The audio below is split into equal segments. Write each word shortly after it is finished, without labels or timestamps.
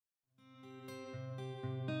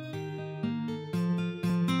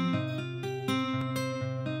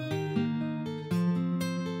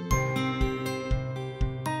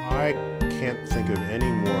can't think of any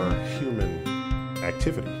more human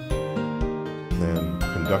activity than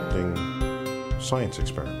conducting science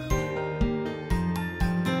experiments.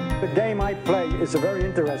 The game I play is a very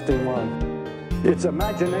interesting one. It's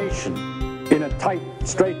imagination in a tight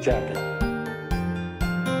straitjacket.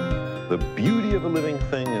 The beauty of a living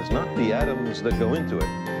thing is not the atoms that go into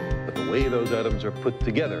it, but the way those atoms are put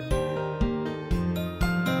together.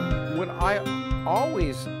 What I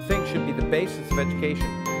always think should be the basis of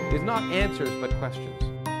education is not answers, but questions.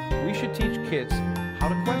 We should teach kids how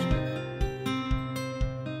to question.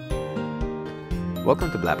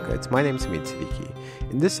 Welcome to BLab Codes. My name is Amit Siddiqui.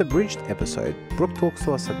 In this abridged episode, Brooke talks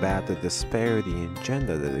to us about the disparity in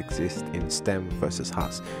gender that exists in STEM versus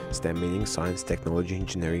HAS. STEM meaning science, technology,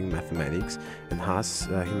 engineering, mathematics, and HAS,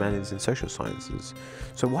 humanities and social sciences.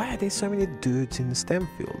 So why are there so many dudes in the STEM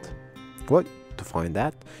field? Well, to find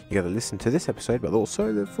that, you gotta listen to this episode, but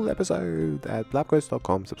also the full episode at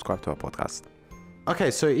blabcodes.com. Subscribe to our podcast. Okay,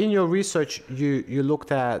 so in your research, you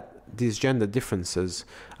looked at these gender differences,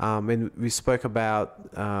 and we spoke about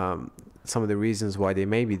some of the reasons why there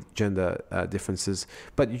may be gender differences.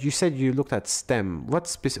 But you said you looked at STEM. What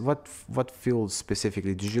fields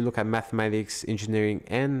specifically? Did you look at mathematics, engineering,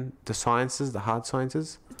 and the sciences, the hard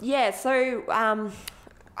sciences? Yeah, so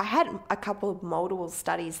I had a couple of multiple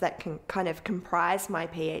studies that can kind of comprise my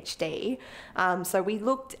PhD. So we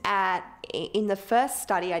looked at, in the first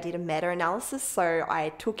study, I did a meta-analysis. So I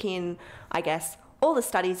took in, I guess, all the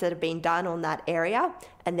studies that have been done on that area,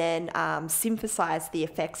 and then synthesized the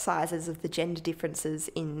effect sizes of the gender differences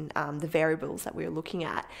in the variables that we were looking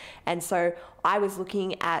at. And so I was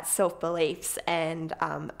looking at self-beliefs and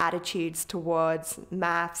attitudes towards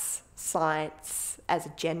maths, science as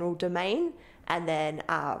a general domain, and then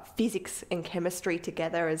physics and chemistry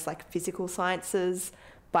together as like physical sciences,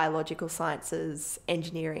 biological sciences,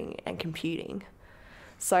 engineering, and computing.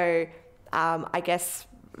 So I guess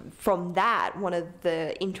from that, one of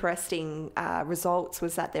the interesting results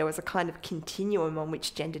was that there was a kind of continuum on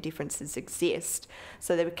which gender differences exist.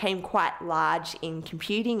 So they became quite large in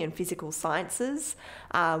computing and physical sciences,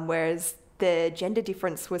 whereas the gender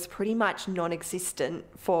difference was pretty much non-existent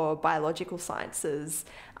for biological sciences,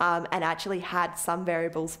 and actually had some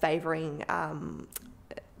variables favouring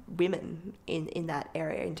women in that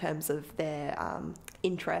area in terms of their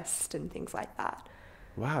interest and things like that.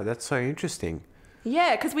 Wow, that's so interesting.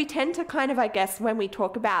 Yeah, because we tend to kind of, I guess, when we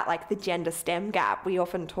talk about like the gender STEM gap, we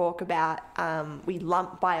often talk about, we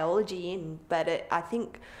lump biology in, but I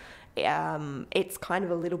think it's kind of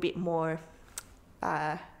a little bit more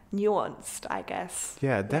nuanced, I guess.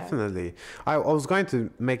 Yeah, definitely. I was going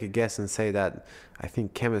to make a guess and say that I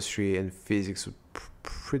think chemistry and physics would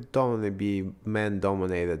predominantly be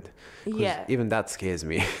men-dominated. Yeah. Even that scares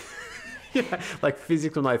me. Yeah, like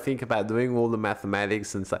physics, when I think about doing all the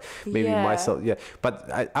mathematics and stuff, maybe myself, but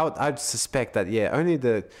I'd suspect that, only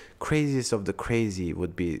the craziest of the crazy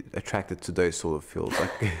would be attracted to those sort of fields.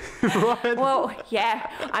 Like, right? Well, yeah,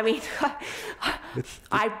 I mean,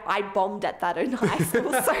 I bombed at that in high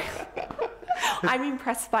school, so I'm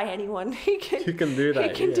impressed by anyone who can do that.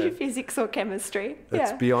 Who can do physics or chemistry.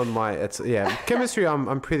 It's beyond my. Chemistry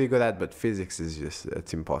I'm pretty good at, but physics is just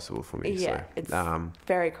it's impossible for me. Yeah, so, it's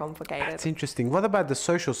very complicated. That's interesting. What about the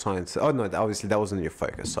social sciences? Oh no, obviously that wasn't your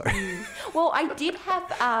focus. Sorry. Well, I did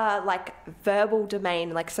have like verbal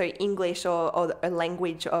domain, like so English or a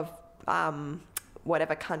language of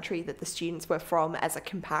whatever country that the students were from as a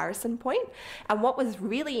comparison point. And what was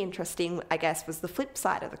really interesting, I guess, was the flip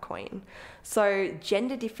side of the coin. So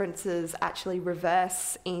gender differences actually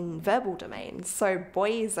reverse in verbal domains. So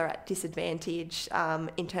boys are at disadvantage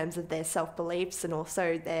in terms of their self-beliefs and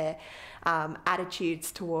also their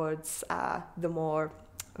attitudes towards the more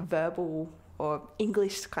verbal or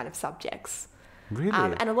English kind of subjects. Really?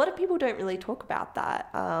 And a lot of people don't really talk about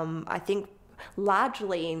that. I think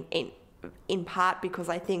largely in part because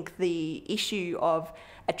I think the issue of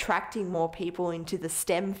attracting more people into the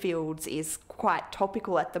STEM fields is quite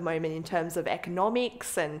topical at the moment in terms of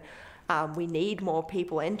economics, and we need more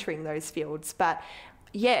people entering those fields. But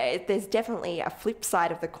yeah, there's definitely a flip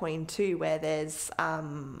side of the coin too, where there's,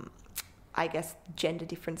 I guess, gender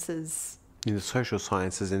differences. In the social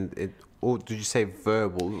sciences, or did you say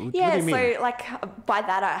verbal? Yeah, what do you mean? So like by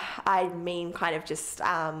that I mean kind of just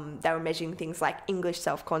they were measuring things like English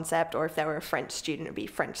self-concept, or if they were a French student, it'd be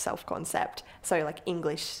French self-concept. So like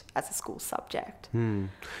English as a school subject.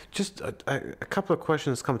 Just a couple of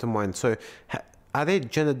questions come to mind. So are there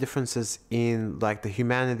gender differences in like the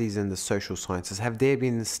humanities and the social sciences? Have there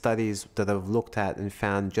been studies that have looked at and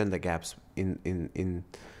found gender gaps in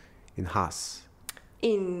HAS?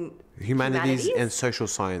 in humanities and social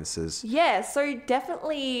sciences. Yeah, so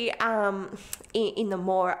definitely in the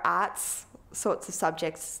more arts sorts of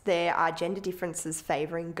subjects, there are gender differences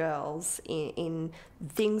favouring girls in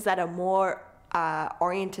things that are more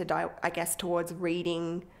oriented, I guess, towards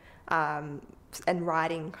reading and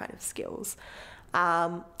writing kind of skills.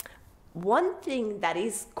 One thing that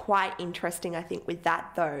is quite interesting, I think, with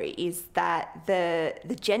that though, is that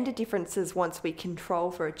the gender differences, once we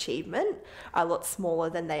control for achievement, are a lot smaller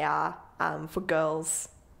than they are for girls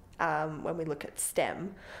when we look at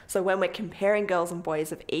STEM. So when we're comparing girls and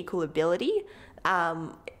boys of equal ability,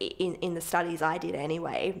 in the studies I did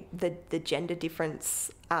anyway, the gender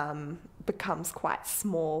difference becomes quite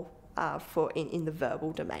small in the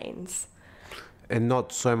verbal domains. And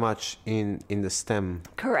not so much in the STEM.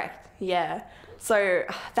 Correct, yeah. So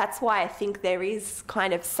that's why I think there is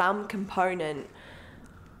kind of some component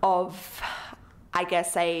of, I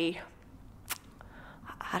guess, I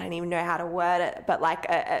don't even know how to word it, but like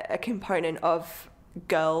a component of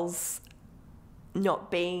girls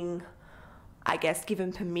not being, I guess,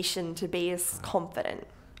 given permission to be as confident.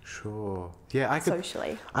 Sure. Yeah,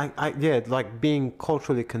 socially. Yeah, like being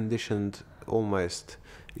culturally conditioned almost,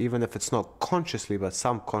 even if it's not consciously but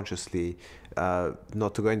subconsciously,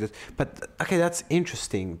 not to go into. But okay, that's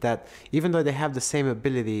interesting that even though they have the same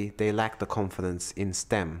ability, they lack the confidence in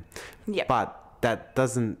STEM. Yep. But that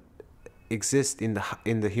doesn't exist in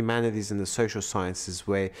the humanities and the social sciences,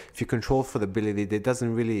 where if you control for the ability, there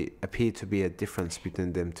doesn't really appear to be a difference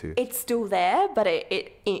between them two. It's still there, but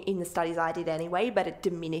it in the studies I did anyway, but it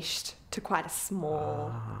diminished to quite a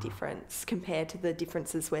small difference compared to the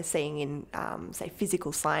differences we're seeing in, say,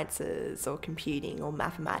 physical sciences or computing or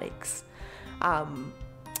mathematics.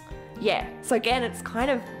 Yeah, so again, it's kind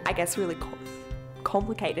of, I guess, really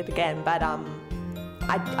complicated again, but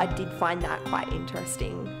I did find that quite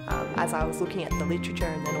interesting as I was looking at the literature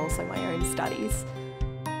and then also my own studies.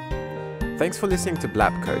 Thanks for listening to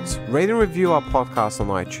BLab Codes. Rate and review our podcast on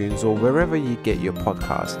iTunes or wherever you get your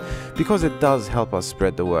podcast, because it does help us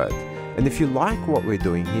spread the word. And if you like what we're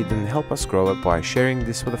doing here, then help us grow it by sharing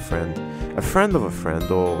this with a friend of a friend,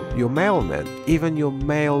 or your mailman, even your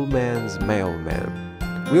mailman's mailman.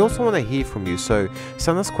 We also want to hear from you, so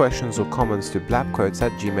send us questions or comments to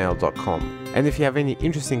blabcodes@gmail.com. And if you have any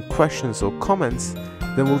interesting questions or comments,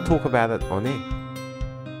 then we'll talk about it on air.